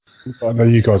I know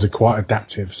you guys are quite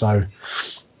adaptive, so...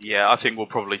 Yeah, I think we'll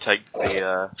probably take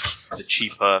the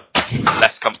cheaper,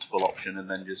 less comfortable option and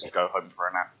then just go home for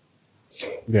a nap.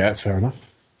 Yeah, that's fair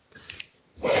enough.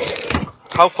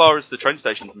 How far is the train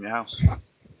station from your house?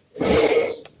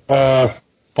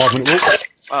 5-minute walk.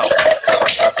 Oh,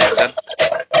 that's easy then.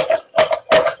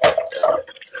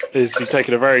 Is he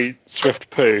taking a very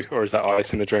swift poo, or is that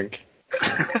ice in the drink?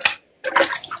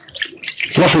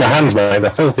 It's washing my hands, mate. They're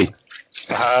filthy.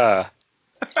 Ah.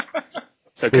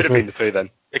 So it could have been the poo then.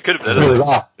 It could have Really been.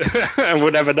 that. And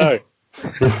we'll never know.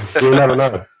 You'll never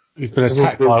know. He's been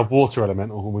attacked by a water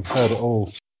elemental, and we've heard it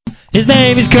all. His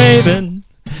name is Craven.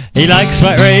 He likes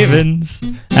white ravens,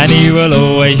 and he will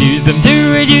always use them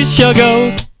to reduce your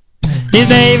gold. His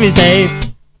name is Dave.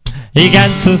 He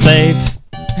cancels saves.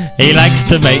 He likes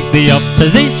to make the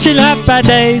opposition have bad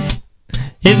days.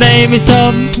 His name is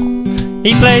Tom.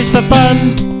 He plays for fun,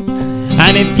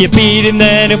 and if you beat him,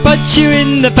 then he'll punch you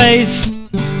in the face.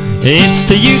 It's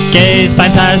the UK's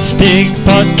fantastic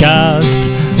podcast.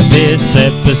 This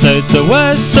episode's the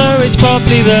worst, so it's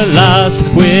probably the last.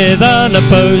 With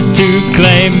unopposed to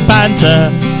claim banter,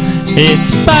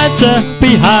 it's banter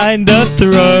behind the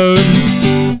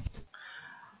throne.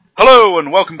 Hello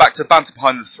and welcome back to Banter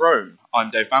Behind the Throne. I'm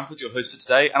Dave Bamford, your host for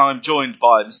today, and I'm joined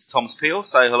by Mr. Thomas Peel.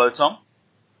 Say hello, Tom.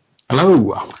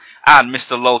 Hello. And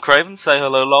Mr. Lol Craven. Say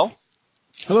hello, Lol.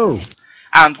 Hello.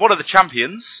 And one of the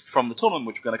champions from the tournament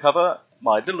which we're going to cover,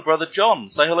 my little brother John.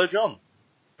 Say hello, John.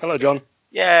 Hello, John.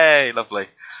 Yay, lovely.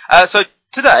 So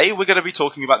today we're going to be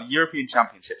talking about the European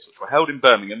Championships, which were held in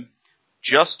Birmingham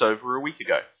just over a week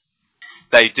ago.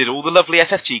 They did all the lovely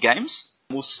FFG games.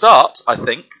 We'll start, I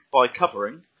think, by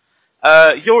covering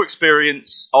your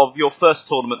experience of your first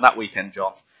tournament that weekend,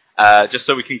 John. Just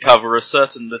so we can cover a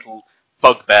certain little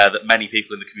bugbear that many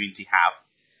people in the community have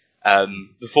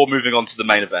before moving on to the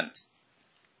main event.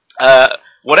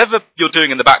 Whatever you're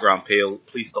doing in the background, Peel,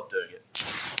 please stop doing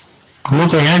it. I'm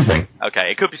not doing anything.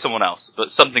 Okay, it could be someone else,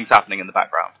 but something's happening in the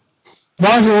background.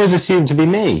 Why is it always assumed to be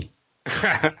me?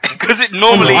 Because it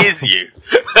normally is you.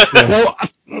 Well,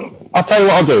 I'll tell you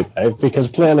what I'll do, Dave, because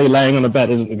clearly laying on a bed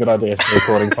isn't a good idea for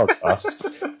recording podcasts.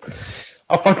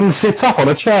 I'll fucking sit up on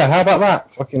a chair. How about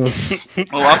that? Fucking.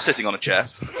 Well, I'm sitting on a chair.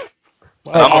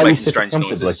 Well, And I'm not you making sit strange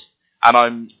comfortably? noises.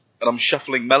 And I'm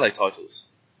shuffling melee titles.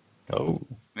 Oh.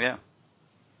 Yeah.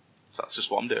 So that's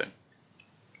just what I'm doing.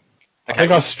 I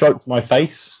think I stroked my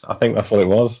face. I think that's what it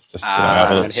was. Just have a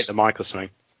And little, hit the mic or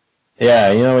something.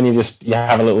 yeah, you know when you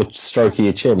have a little stroke of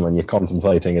your chin when you're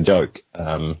contemplating a joke,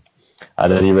 and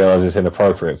then you realise it's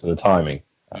inappropriate for the timing,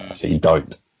 so you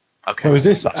don't. Okay. So is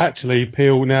this actually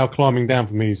Peel now climbing down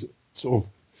from his sort of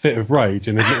fit of rage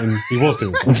and admitting he was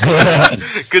doing something?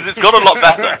 Because it's got a lot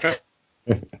better.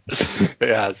 It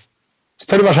has. It's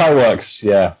pretty much how it works,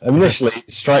 yeah. Initially,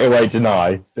 straight away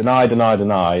deny,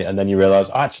 and then you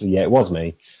realise, actually, yeah, it was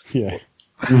me. Yeah.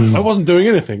 I wasn't doing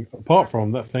anything apart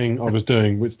from that thing I was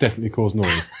doing, which definitely caused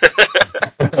noise.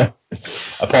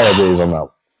 Apologies on that.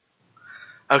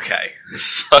 Okay.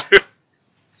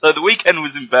 So the weekend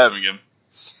was in Birmingham,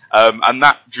 and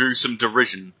that drew some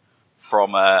derision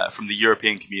from the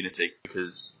European community,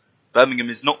 because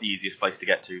Birmingham is not the easiest place to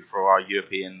get to for our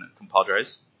European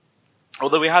compadres.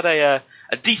 Although we had a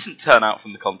decent turnout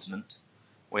from the continent,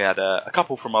 we had a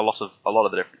couple from a lot of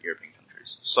the different European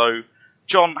countries. So,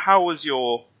 John, how was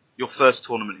your first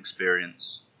tournament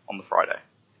experience on the Friday?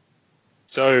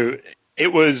 So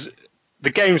the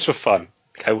games were fun.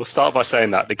 Okay, we'll start by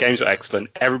saying that. The games were excellent.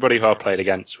 Everybody who I played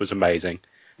against was amazing.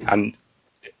 And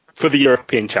for the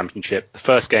European Championship, the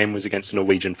first game was against a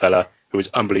Norwegian fella who was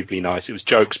unbelievably nice. It was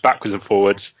jokes backwards and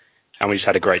forwards, and we just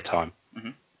had a great time.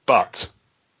 Mm-hmm. But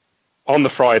on the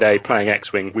Friday, playing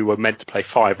X-Wing, we were meant to play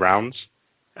 5 rounds,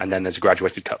 and then there's a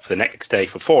graduated cut for the next day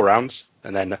for 4 rounds,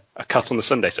 and then a cut on the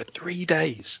Sunday, so 3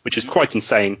 days, which is quite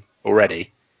insane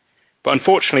already. But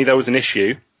unfortunately, there was an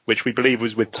issue, which we believe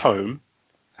was with Tome,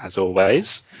 as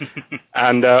always,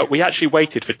 and we actually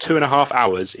waited for 2.5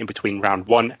 hours in between round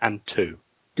 1 and 2.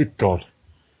 Good God.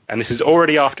 And this is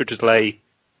already after a delay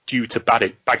due to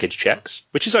baggage checks,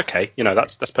 which is okay,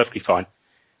 that's perfectly fine.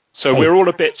 So we're all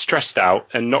a bit stressed out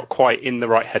and not quite in the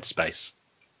right headspace.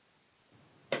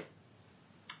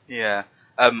 Yeah.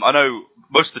 I know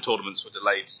most of the tournaments were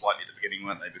delayed slightly at the beginning,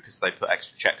 weren't they? Because they put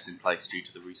extra checks in place due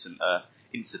to the recent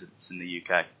incidents in the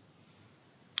UK.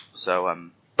 So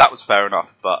that was fair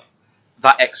enough, but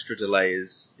that extra delay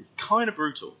is kind of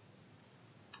brutal.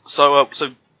 So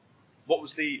what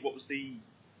was the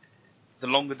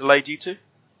longer delay due to?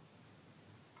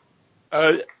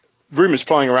 Rumours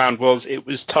flying around was it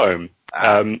was Tome,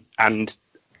 and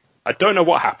I don't know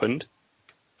what happened,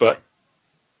 but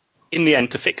in the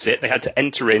end, to fix it, they had to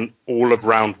enter in all of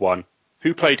round one,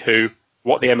 who played who,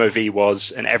 what the MOV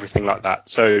was, and everything like that.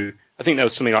 So I think there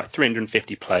was something like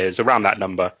 350 players, around that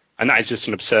number, and that is just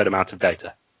an absurd amount of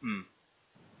data.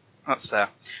 That's fair.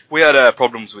 We had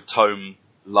problems with Tome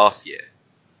last year,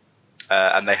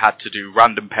 and they had to do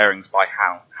random pairings by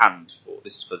hand for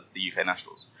the UK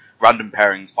Nationals. Random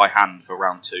pairings by hand for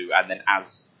round 2, and then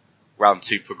as round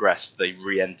 2 progressed, they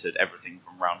re-entered everything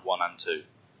from round 1 and 2,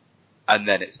 and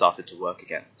then it started to work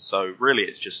again. So really,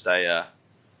 it's just a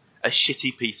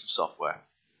shitty piece of software.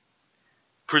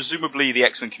 Presumably, the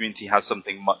X-Wing community has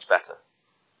something much better.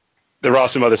 There are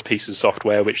some other pieces of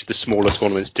software which the smaller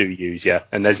tournaments do use, yeah,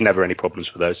 and there's never any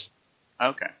problems with those.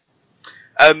 Okay.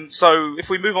 So if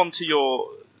we move on to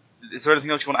is there anything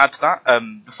else you want to add to that?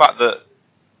 The fact that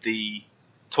the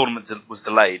tournament was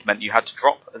delayed meant you had to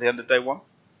drop at the end of day 1?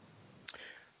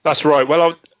 That's right.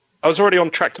 Well, I was already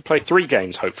on track to play 3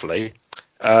 games, hopefully,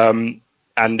 and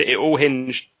it all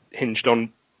hinged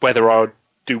on whether I'd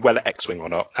do well at X-Wing or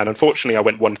not. And unfortunately, I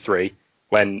went 1-3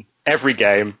 when every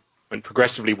game went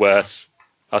progressively worse.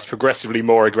 I was progressively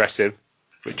more aggressive,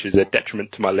 which is a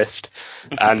detriment to my list.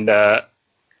 And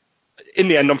in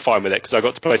the end, I'm fine with it because I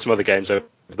got to play some other games over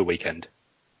the weekend.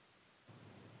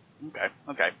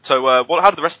 Okay. So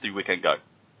how did the rest of the weekend go?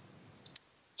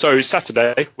 So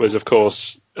Saturday was, of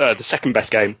course, the second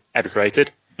best game ever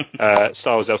created,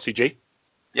 Star Wars LCG.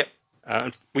 Yep.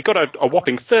 We got a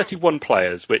whopping 31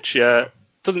 players, which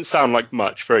doesn't sound like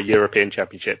much for a European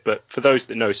Championship, but for those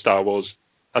that know Star Wars,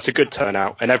 that's a good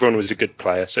turnout, and everyone was a good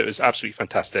player, so it was absolutely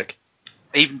fantastic.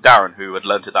 Even Darren, who had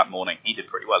learnt it that morning, he did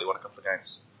pretty well. He won a couple of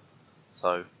games.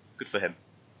 So, good for him.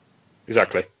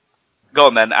 Exactly. Go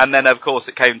on then. And then, of course,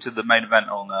 it came to the main event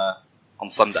on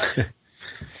Sunday.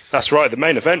 That's right, the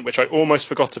main event, which I almost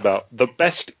forgot about. The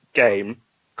best game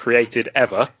created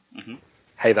ever. Mm-hmm.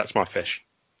 Hey, that's my fish.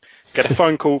 Get a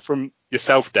phone call from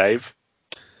yourself, Dave,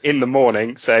 in the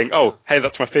morning saying, oh, hey,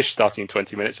 that's my fish starting in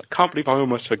 20 minutes. I can't believe I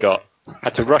almost forgot.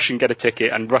 Had to rush and get a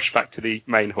ticket and rush back to the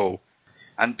main hall.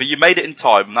 But you made it in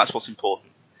time, and that's what's important.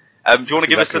 Do you want to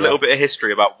give us a little bit of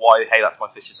history about why Hey, That's My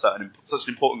Fish is such an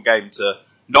important game to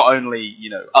not only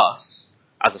us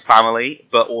as a family,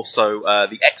 but also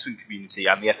the X-Wing community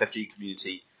and the FFG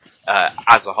community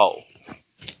as a whole?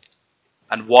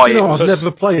 And why I've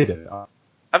never played it.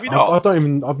 Have you not?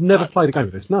 I've never played a game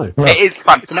of this, no. It is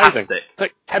fantastic. It's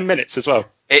like 10 minutes as well.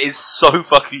 It is so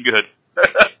fucking good.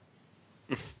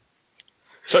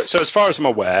 So as far as I'm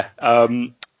aware,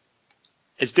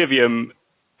 Asdivium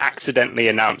accidentally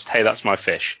announced, hey, that's my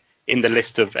fish, in the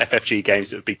list of FFG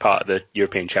games that would be part of the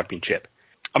European Championship.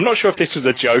 I'm not sure if this was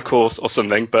a joke or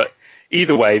something, but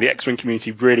either way, the X-Wing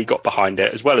community really got behind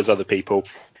it, as well as other people,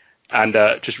 and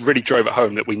just really drove it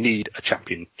home that we need a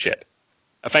championship.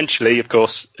 Eventually, of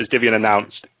course, as Divian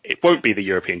announced, it won't be the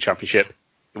European Championship,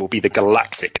 it will be the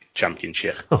Galactic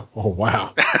Championship. Oh,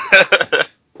 wow.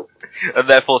 And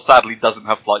therefore, sadly, doesn't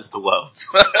have flights to Worlds.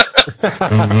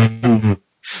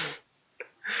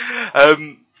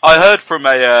 I heard from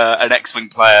an X-Wing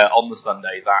player on the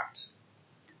Sunday that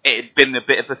it had been a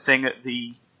bit of a thing at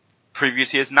the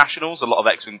previous year's Nationals. A lot of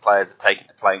X-Wing players had taken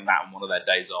to playing that on one of their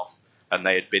days off, and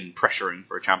they had been pressuring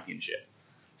for a championship.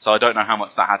 So I don't know how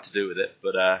much that had to do with it,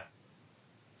 but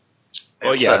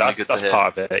that's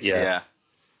part of it. Yeah.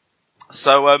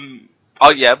 So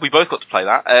we both got to play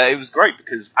that. It was great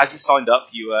because as you signed up,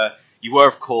 you were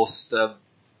of course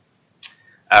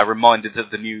reminded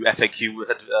that the new FAQ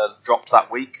had dropped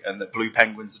that week, and that Blue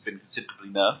Penguins had been considerably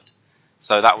nerfed.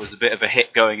 So that was a bit of a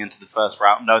hit going into the first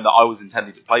round, knowing that I was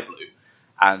intending to play Blue,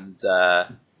 and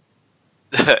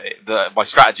my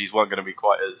strategies weren't going to be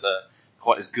quite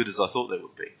as good as I thought they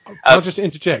would be. Can I just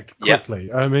interject quickly?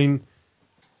 Yeah. I mean,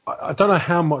 I don't know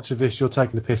how much of this you're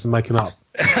taking the piss and making up.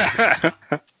 I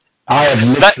have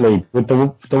literally, with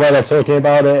the way they're talking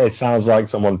about it, it sounds like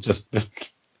someone just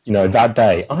that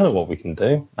day, I know what we can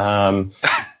do.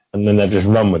 And then they've just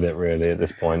run with it, really, at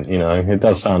this point. It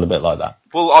does sound a bit like that.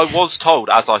 Well, I was told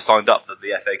as I signed up that the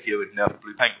FAQ had nerfed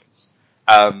Blue Penguins.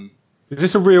 Is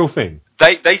this a real thing?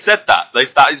 They said that.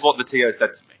 That is what the TO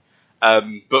said to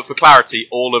me. But for clarity,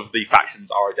 all of the factions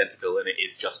are identical, and it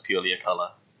is just purely a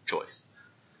colour choice.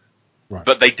 Right.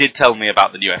 But they did tell me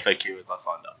about the new FAQ as I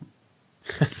signed up.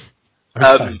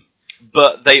 Okay.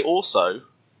 But they also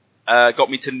got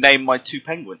me to name my 2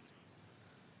 penguins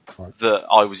that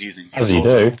I was using. As you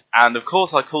do. And of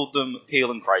course I called them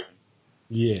Peel and Craven.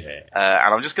 Yeah.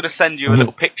 And I'm just going to send you a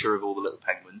little picture of all the little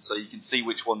penguins so you can see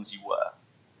which ones you were.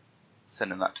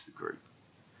 Sending that to the group.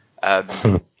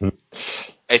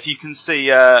 If you can see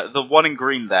the one in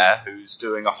green there, who's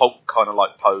doing a Hulk kind of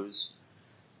like pose,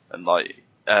 and like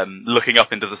looking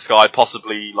up into the sky,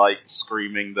 possibly like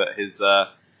screaming that his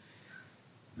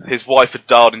wife had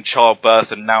died in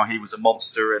childbirth, and now he was a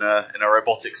monster in a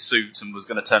robotic suit and was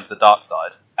going to turn to the dark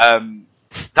side.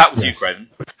 That was you, Craven.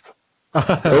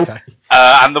 Okay.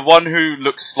 And the one who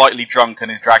looks slightly drunk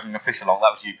and is dragging a fish along,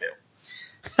 that was you, Peel.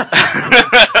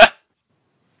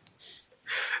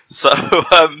 So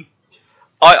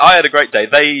I had a great day.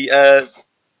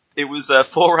 It was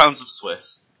 4 rounds of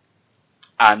Swiss,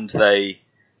 and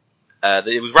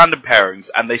it was random pairings,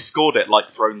 and they scored it like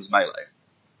Thrones Melee.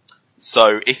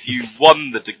 So if you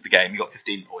won the game, you got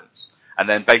 15 points, and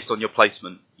then based on your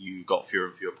placement, you got fewer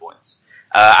and fewer points.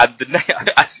 And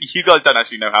you guys don't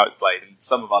actually know how it's played, and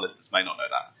some of our listeners may not know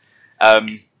that.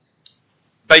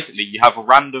 Basically, you have a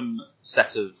random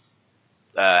set of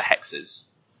hexes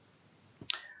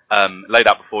laid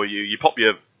out before you. You pop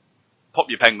your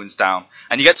penguins down,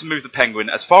 and you get to move the penguin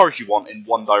as far as you want in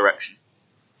one direction.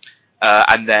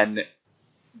 And then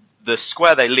the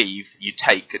square they leave, you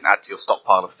take and add to your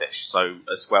stockpile of fish. So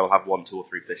a square will have 1, 2, or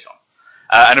 3 fish on.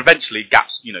 And eventually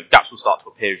gaps will start to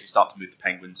appear as you start to move the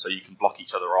penguins, so you can block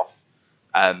each other off,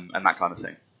 and that kind of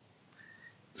thing.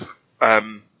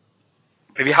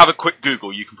 If you have a quick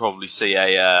Google, you can probably see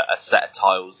a set of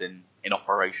tiles in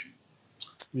operation.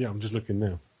 Yeah, I'm just looking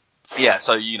now. Yeah,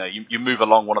 so you move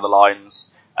along one of the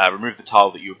lines, remove the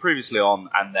tile that you were previously on,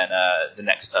 and then the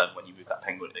next turn when you move that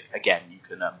penguin again, you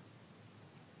can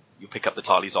you'll pick up the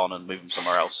tile he's on and move him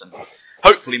somewhere else, and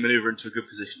hopefully manoeuvre into a good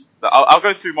position. But I'll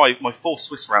go through my 4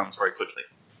 Swiss rounds very quickly,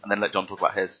 and then let John talk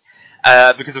about his.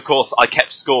 Because, of course, I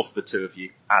kept score for the two of you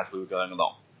as we were going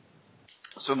along.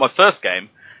 So in my first game,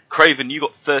 Craven, you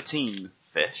got 13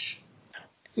 fish,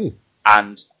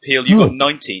 and Peel, you got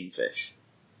 19 fish.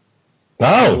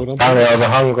 Oh, apparently I was a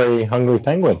hungry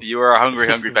penguin. You were a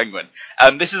hungry penguin.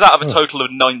 This is out of a total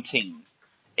of 19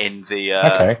 in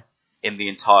the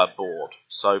entire board.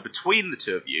 So between the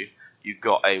two of you, you've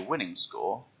got a winning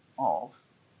score of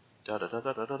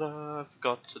I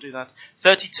forgot to do that.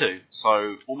 32.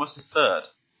 So almost a third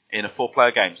in a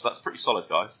 4-player game. So that's pretty solid,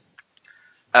 guys.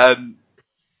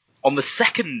 On the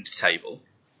second table,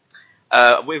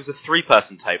 it was a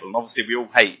 3-person table, and obviously we all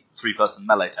hate 3-person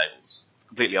melee tables.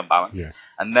 Completely unbalanced. Yes.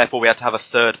 And therefore we had to have a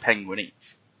third penguin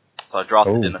each. So I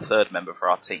drafted in a third member for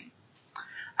our team.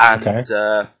 And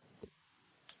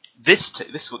this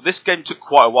game took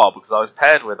quite a while because I was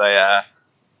paired with a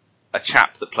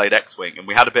chap that played X-Wing, and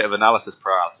we had a bit of analysis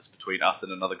paralysis between us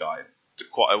and another guy. It took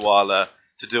quite a while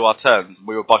to do our turns.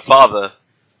 We were by far the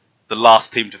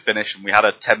last team to finish, and we had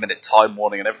a 10-minute time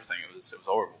warning and everything. It was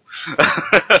horrible.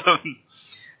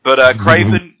 But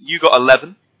Craven, you got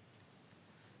 11.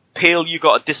 Peel, you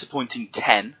got a disappointing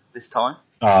 10 this time.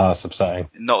 That's upsetting.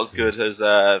 Not as good as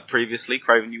previously.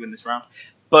 Craven, you win this round.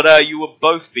 But you were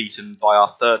both beaten by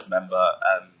our third member,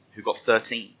 who got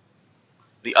 13.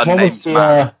 The unnamed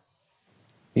man.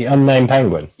 The unnamed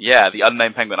penguin? Yeah, the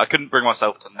unnamed penguin. I couldn't bring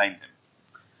myself to name him.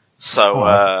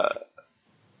 So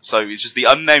so it's just the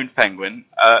unnamed penguin.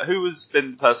 Who has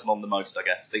been the person on the most, I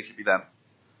guess? They should be them.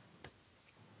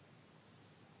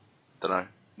 Don't know.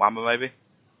 Wamba, maybe?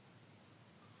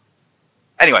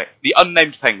 Anyway, the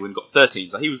unnamed penguin got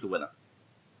 13, so he was the winner.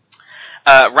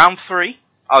 Round 3,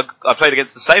 I played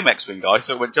against the same X-Wing guy,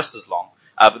 so it went just as long.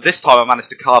 But this time I managed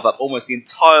to carve up almost the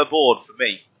entire board for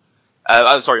me.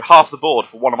 Half the board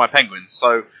for one of my penguins.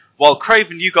 So while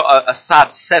Craven, you got a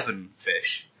sad 7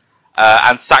 fish,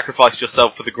 and sacrificed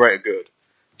yourself for the greater good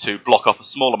to block off a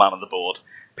small amount of the board,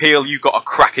 Peel, you got a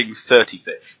cracking 30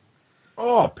 fish.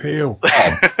 Oh, Peel.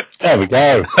 Oh, there we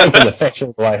go. Taking the fish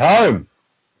all the way home.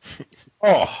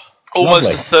 Oh, almost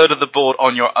lovely. a third of the board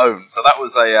on your own. So that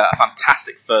was a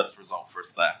fantastic first result for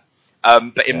us there.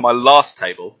 But in my last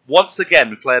table, once again,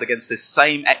 we played against this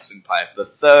same X-Wing player for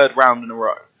the 3rd round in a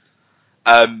row.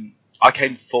 I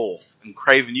came 4th, and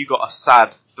Craven, you got a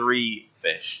sad 3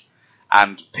 fish,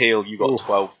 and Peel, you got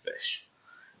 12 fish.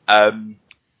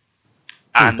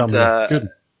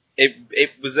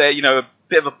 It was a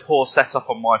bit of a poor setup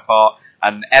on my part,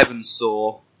 and Evan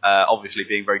Saw, obviously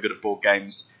being very good at board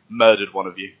games, murdered one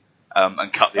of you,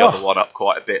 and cut the other one up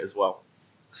quite a bit as well.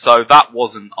 So that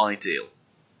wasn't ideal.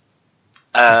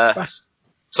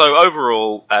 So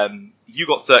overall, you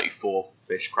got 34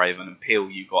 fish, Craven, and Peel,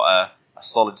 you got a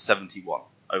solid 71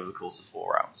 over the course of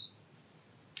 4 rounds.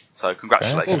 So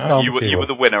congratulations, Okay. you were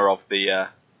the winner of the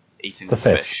eating The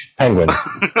fish. Penguin.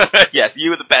 Yeah,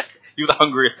 you were the best. You were the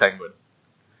hungriest penguin.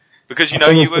 Because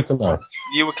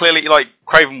you were clearly like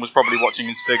Craven was probably watching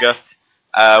his figure,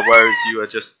 whereas you were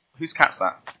just whose cat's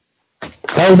that?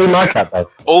 That would be my cat, though.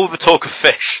 All the talk of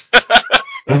fish.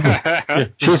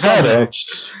 She's heard it.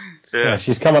 Yeah,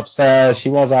 she's come upstairs. She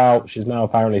was out. She's now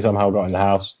apparently somehow got in the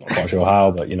house. Not quite sure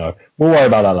how, but we'll worry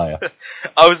about that later.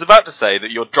 I was about to say that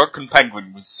your drunken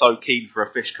penguin was so keen for a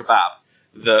fish kebab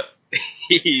that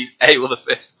he ate all the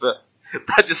fish, but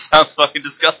that just sounds fucking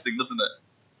disgusting, doesn't it?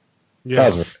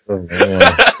 Yes. Doesn't it?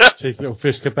 Yeah. Cheeky little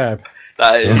fish kebab.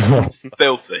 That is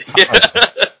filthy.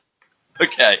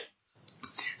 Okay.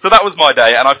 So that was my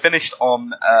day, and I finished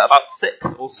on about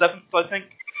 6th or 7th, I think,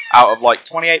 out of like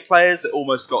 28 players. It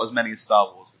almost got as many as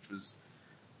Star Wars, which was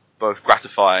both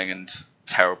gratifying and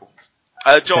terrible.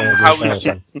 John, how was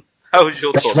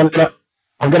your tournament?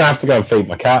 I'm going to have to go and feed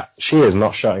my cat. She is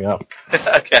not shutting up.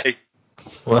 Okay.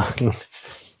 Well,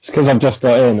 it's because I've just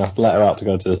got in. I've let her out to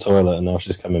go to the toilet, and now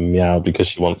she's come and meowed because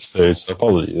she wants food. So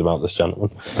apologies about this, gentlemen.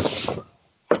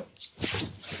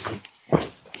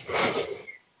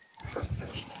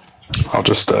 I'll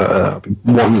just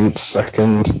 1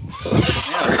 second.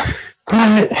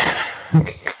 Right.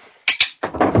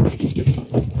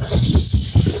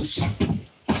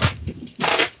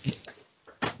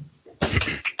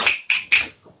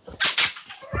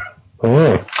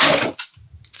 Oh.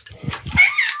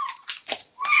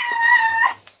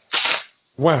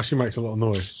 Wow, she makes a lot of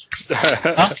noise.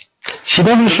 She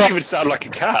doesn't even sound like a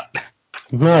cat.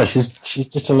 No, she's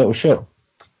just a little shit.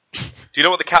 Do you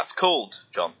know what the cat's called,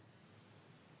 John?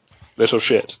 Little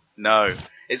shit. No.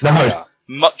 It's No. called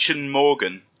Much and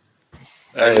Morgan.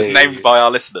 It was named by our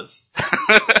listeners.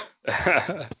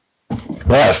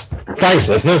 Yes. Thanks,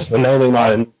 listeners, for naming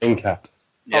my cat.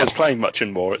 I was playing Much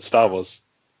and More at Star Wars.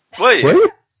 Were you?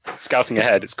 Really? Scouting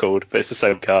Ahead, it's called, but it's the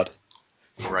same card.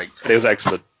 Great. It was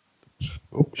excellent.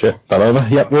 Oh, shit. Fell over.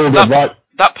 Yep, we're all good. Right.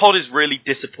 That pod is really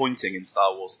disappointing in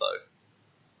Star Wars, though.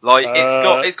 Like,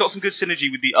 it's got some good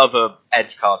synergy with the other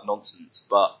edge card nonsense,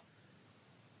 but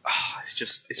it's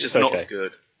just not okay. as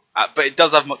good. But it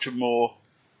does have much more.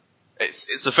 It's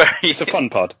a fun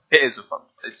pod. It is a fun.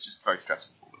 It's just very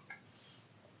stressful.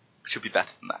 It should be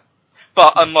better than that.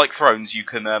 But unlike Thrones, you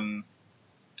can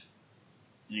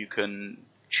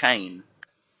chain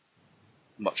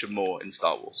Much and More in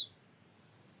Star Wars.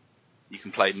 You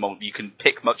can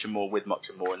pick Much and More with Much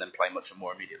and More, and then play Much and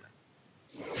More immediately.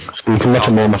 So you can much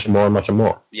and more, much and more, and much and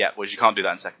more. Yeah, whereas you can't do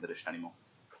that in 2nd edition anymore.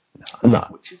 No.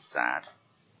 Which is sad.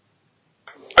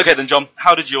 Okay then, John,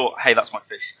 how did your Hey That's My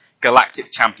Fish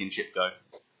Galactic Championship go?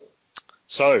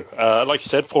 So, like you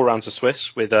said, 4 rounds of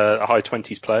Swiss with a high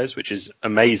 20s players, which is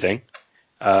amazing.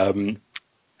 And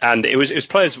it was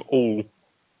players of all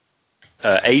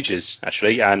ages,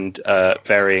 actually, and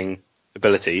varying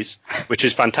abilities, which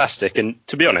is fantastic. And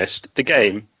to be honest, the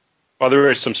game, while there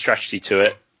is some strategy to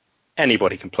it,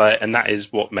 anybody can play it, and that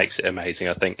is what makes it amazing,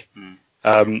 I think.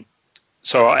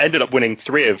 So I ended up winning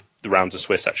 3 of the rounds of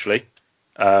Swiss, actually,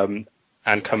 and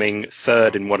coming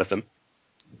 3rd in one of them.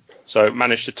 So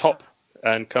managed to top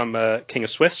and come King of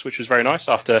Swiss, which was very nice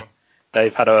after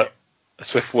they've had a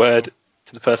swift word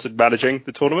to the person managing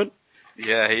the tournament.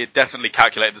 Yeah, he had definitely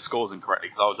calculated the scores incorrectly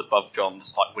because I was above John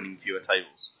despite winning fewer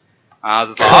tables. And I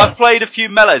was just like, I've played a few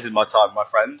melees in my time, my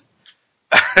friend,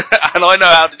 and I know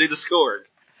how to do the scoring.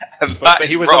 And But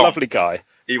he was wrong. a lovely guy.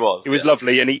 He was. He was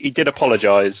lovely, and he did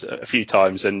apologise a few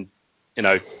times, and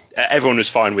everyone was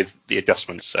fine with the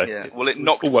adjustments. So Yeah. Well, it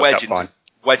knocked all worked out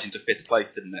Wedge into 5th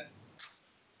place, didn't it?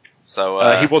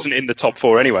 So he wasn't in the top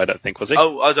 4 anyway, I don't think, was he?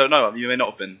 Oh, I don't know. I mean, he may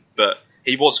not have been, but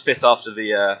he was 5th after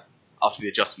the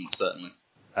adjustments, certainly.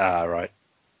 Ah, right.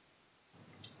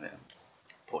 Yeah.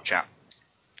 Poor chap.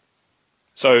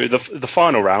 So the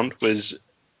final round was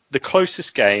the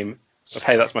closest game of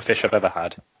Hey That's My Fish I've ever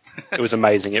had. It was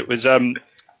amazing. It was I'm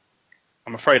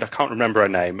afraid I can't remember her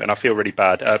name, and I feel really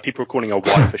bad. People are calling her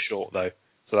Y for short though,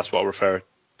 so that's what I'll refer.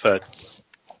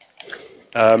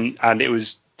 And it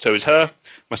was her,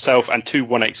 myself, and 2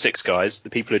 186 guys, the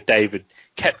people who David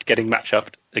kept getting matched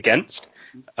up against.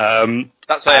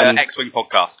 That's an X-Wing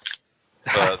podcast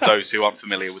for those who aren't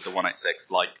familiar with the 186,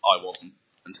 like I wasn't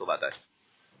until that day.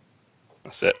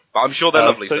 That's it. But I'm sure they're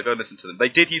lovely, so go and listen to them. They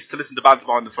did used to listen to Banter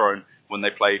Behind the Throne when they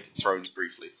played Thrones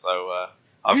briefly, so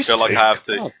I feel like I have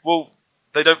to. Oh. Well,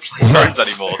 they don't play Thrones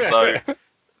anymore, so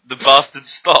the bastards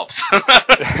stopped.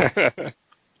 But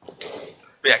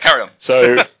yeah, carry on.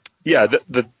 So yeah,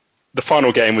 the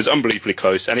final game was unbelievably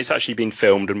close, and it's actually been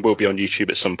filmed and will be on YouTube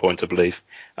at some point, I believe.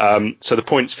 So the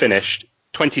points finished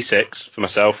 26 for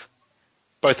myself.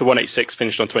 Both the 186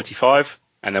 finished on 25,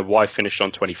 and then Y finished on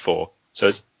 24. So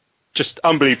it's just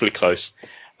unbelievably close.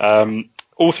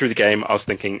 All through the game, I was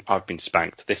thinking, I've been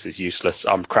spanked. This is useless.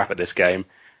 I'm crap at this game.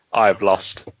 I have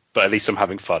lost, but at least I'm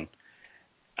having fun.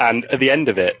 And at the end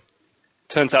of it,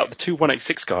 turns out the 2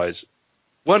 186 guys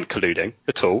weren't colluding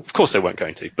at all. Of course they weren't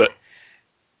going to, but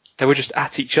they were just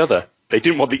at each other. They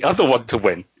didn't want the other one to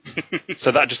win.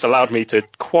 So that just allowed me to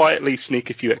quietly sneak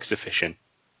a few extra fish in.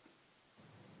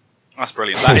 That's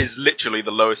brilliant. That is literally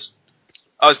the lowest.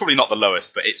 Oh, it's probably not the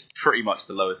lowest, but it's pretty much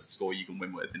the lowest score you can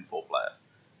win with in 4-player.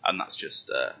 And that's just,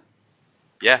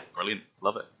 brilliant.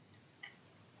 Love it.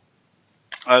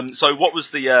 So what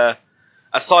was the,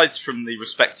 aside from the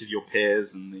respect of your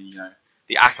peers and the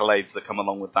accolades that come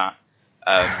along with that,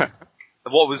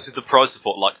 what was the prize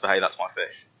support like for Hey, That's My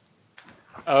Fish?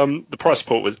 The prize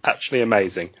support was actually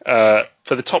amazing.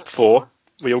 For the top 4,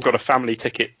 we all got a family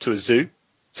ticket to a zoo,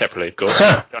 separately, of course. We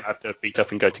don't have to meet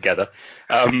up and go together.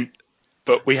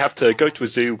 But we have to go to a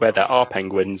zoo where there are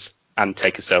penguins and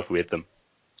take a selfie with them.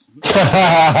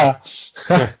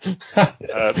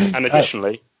 And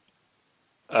additionally,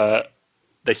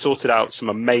 they sorted out some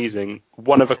amazing,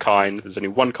 one-of-a-kind, there's only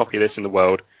one copy of this in the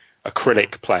world,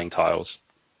 acrylic playing tiles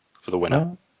for the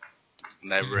winner.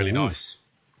 And they're really nice.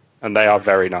 And they are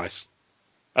very nice.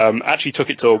 Actually took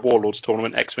it to a Warlords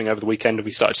tournament, X-Wing, over the weekend, and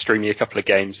we started streaming a couple of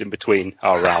games in between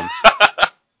our rounds.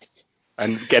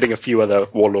 And getting a few other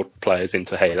Warlord players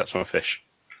into Hey, That's My Fish.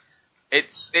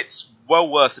 It's well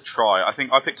worth a try. I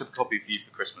think I picked up a copy for you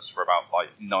for Christmas for about like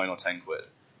 9 or 10 quid.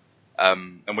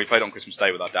 And we played on Christmas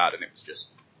Day with our dad, and it was just,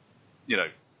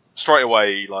 straight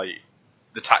away, like,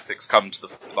 the tactics come to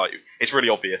it's really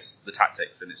obvious, the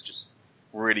tactics, and it's just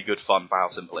really good fun for how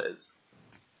simple it is.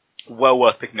 Well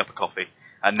worth picking up a copy,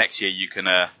 and next year you can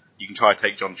try to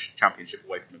take John's championship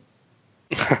away from him.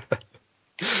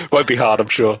 Won't be hard, I'm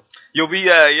sure. You'll be,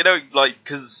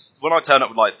 because when I turn up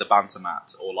with, like, the banter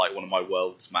mat, or, like, one of my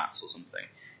world's mats or something,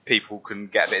 people can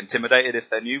get a bit intimidated if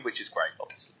they're new, which is great,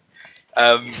 obviously.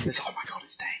 It's, oh my god,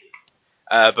 it's Dave.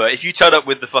 But if you turn up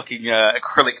with the fucking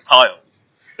acrylic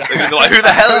tiles, they're going to be like, who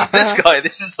the hell is this guy?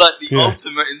 This is, like, the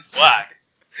ultimate in swag.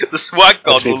 The swag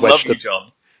god will love you,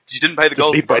 John. You didn't pay the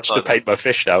gold. Just need Wedge to paint my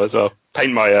fish now as well.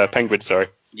 Paint my penguins, sorry.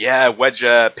 Yeah, Wedge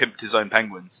pimped his own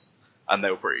penguins, and they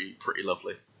were pretty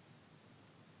lovely.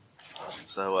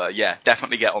 So,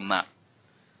 definitely get on that.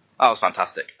 That was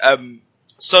fantastic.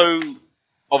 So,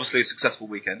 obviously a successful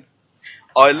weekend.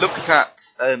 I looked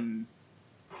at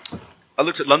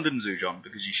London Zoo, John,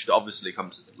 because you should obviously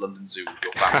come to London Zoo with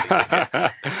your family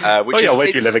ticket.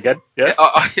 Where do you live again? Yeah,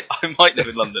 I might live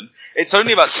in London. It's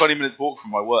only about 20 minutes walk from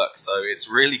my work, so it's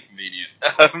really convenient.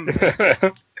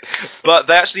 But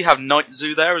they actually have Night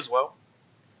Zoo there as well.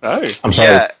 Oh, I'm sorry.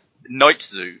 Yeah, Night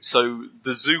Zoo. So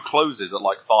the zoo closes at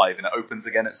like 5 and it opens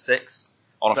again at 6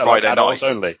 on a Friday like adults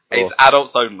night. Only, it's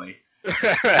adults only.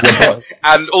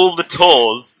 And all the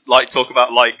tours talk about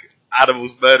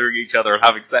animals murdering each other and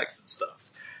having sex and stuff.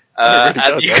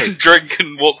 And you can drink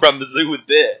and walk around the zoo with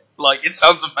beer. It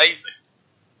sounds amazing.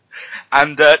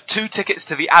 And 2 tickets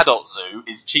to the adult zoo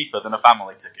is cheaper than a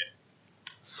family ticket.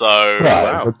 So,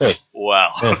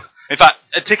 wow. Yeah. In fact,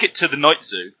 a ticket to the night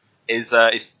zoo is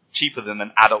cheaper than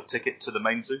an adult ticket to the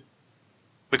main zoo,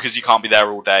 because you can't be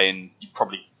there all day and you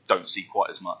probably don't see quite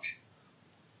as much.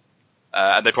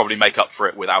 And they probably make up for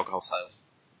it with alcohol sales.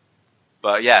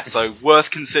 But yeah, so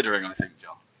worth considering, I think,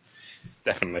 John.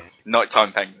 Definitely.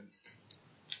 Nighttime penguins.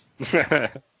 I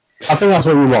think that's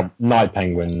what we want. Night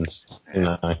penguins.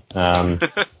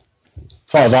 As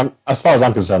far as I'm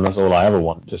concerned, that's all I ever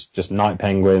want. Just night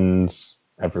penguins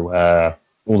everywhere,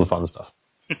 all the fun stuff.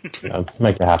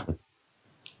 Make it happen.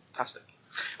 Fantastic.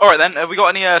 All right then. Have we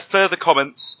got any further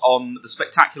comments on the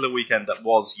spectacular weekend that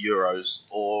was Euros,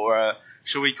 or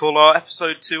shall we call our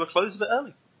episode to a close a bit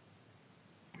early?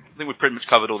 I think we've pretty much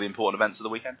covered all the important events of the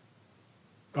weekend.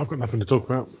 I've got nothing to talk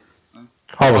about.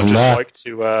 I wasn't there. I'd just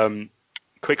like to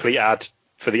quickly add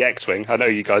for the X-Wing. I know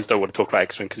you guys don't want to talk about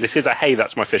X-Wing because this is a Hey,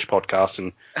 That's My Fish podcast,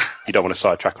 and you don't want to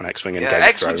sidetrack on X-Wing and Game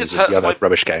of Thrones and the other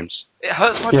rubbish games. It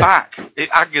hurts my back. It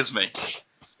angers me.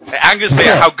 It angers me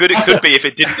at how good it could be if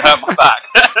it didn't hurt my back.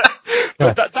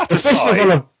 That's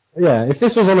aside. If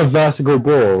this was on a vertical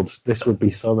board, this would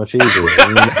be so much easier.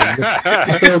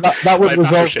 that would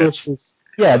resolve the issues.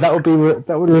 Yeah, that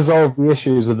would resolve the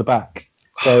issues with the back.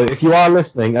 So if you are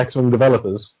listening, X-Wing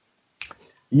developers,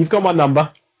 you've got my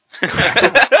number.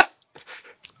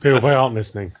 People, they aren't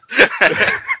listening.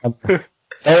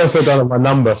 They also don't have my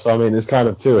number, so I mean, there's kind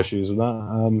of 2 issues with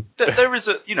that. There is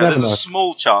there's a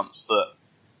small chance that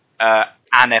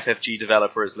an FFG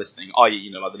developer is listening,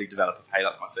 i.e., like the lead developer of Hey,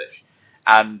 That's My Fish,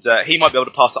 and he might be able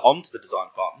to pass it on to the design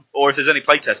department, or if there's any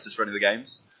playtesters for any of the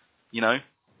games,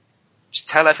 just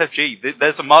tell FFG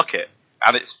there's a market,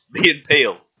 and it's Ian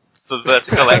Peel for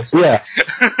vertical X. Yeah.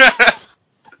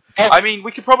 I mean,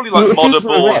 we could probably mod a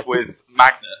board with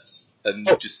magnets and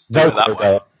just do it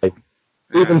that way.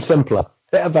 Even simpler.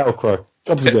 Bit of Velcro.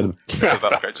 Job's good.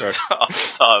 Velcro. Just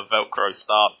Velcro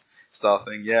start. star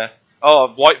thing. Yeah. Oh,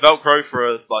 white Velcro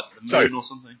for the moon or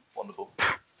something. Wonderful.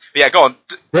 But yeah, go on.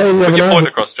 Yeah, you Put never your know. point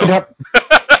across, John. Yep.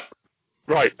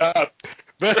 Right.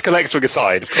 Vertical X-Wing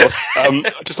aside, of course,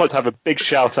 I'd just like to have a big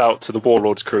shout out to the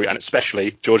Warlords crew and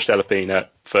especially George Delapina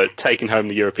for taking home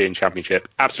the European Championship.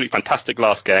 Absolutely fantastic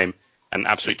last game and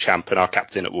absolute champ and our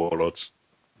captain at Warlords.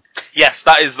 Yes,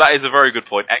 that is a very good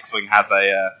point. X-Wing has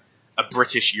a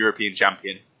British European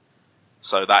champion.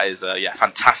 So that is,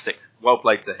 fantastic. Well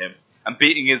played to him. And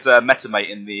beating his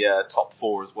metamate in the top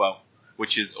 4 as well,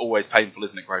 which is always painful,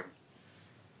 isn't it, Craven?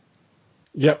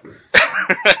 Yep.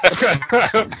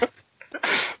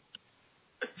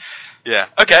 Yeah.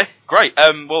 Okay. Great.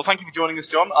 Well, thank you for joining us,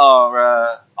 John,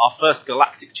 our first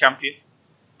galactic champion.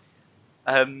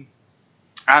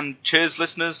 And cheers,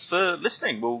 listeners, for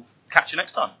listening. We'll catch you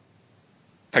next time.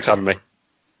 Thanks for having me.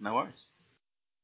 No worries.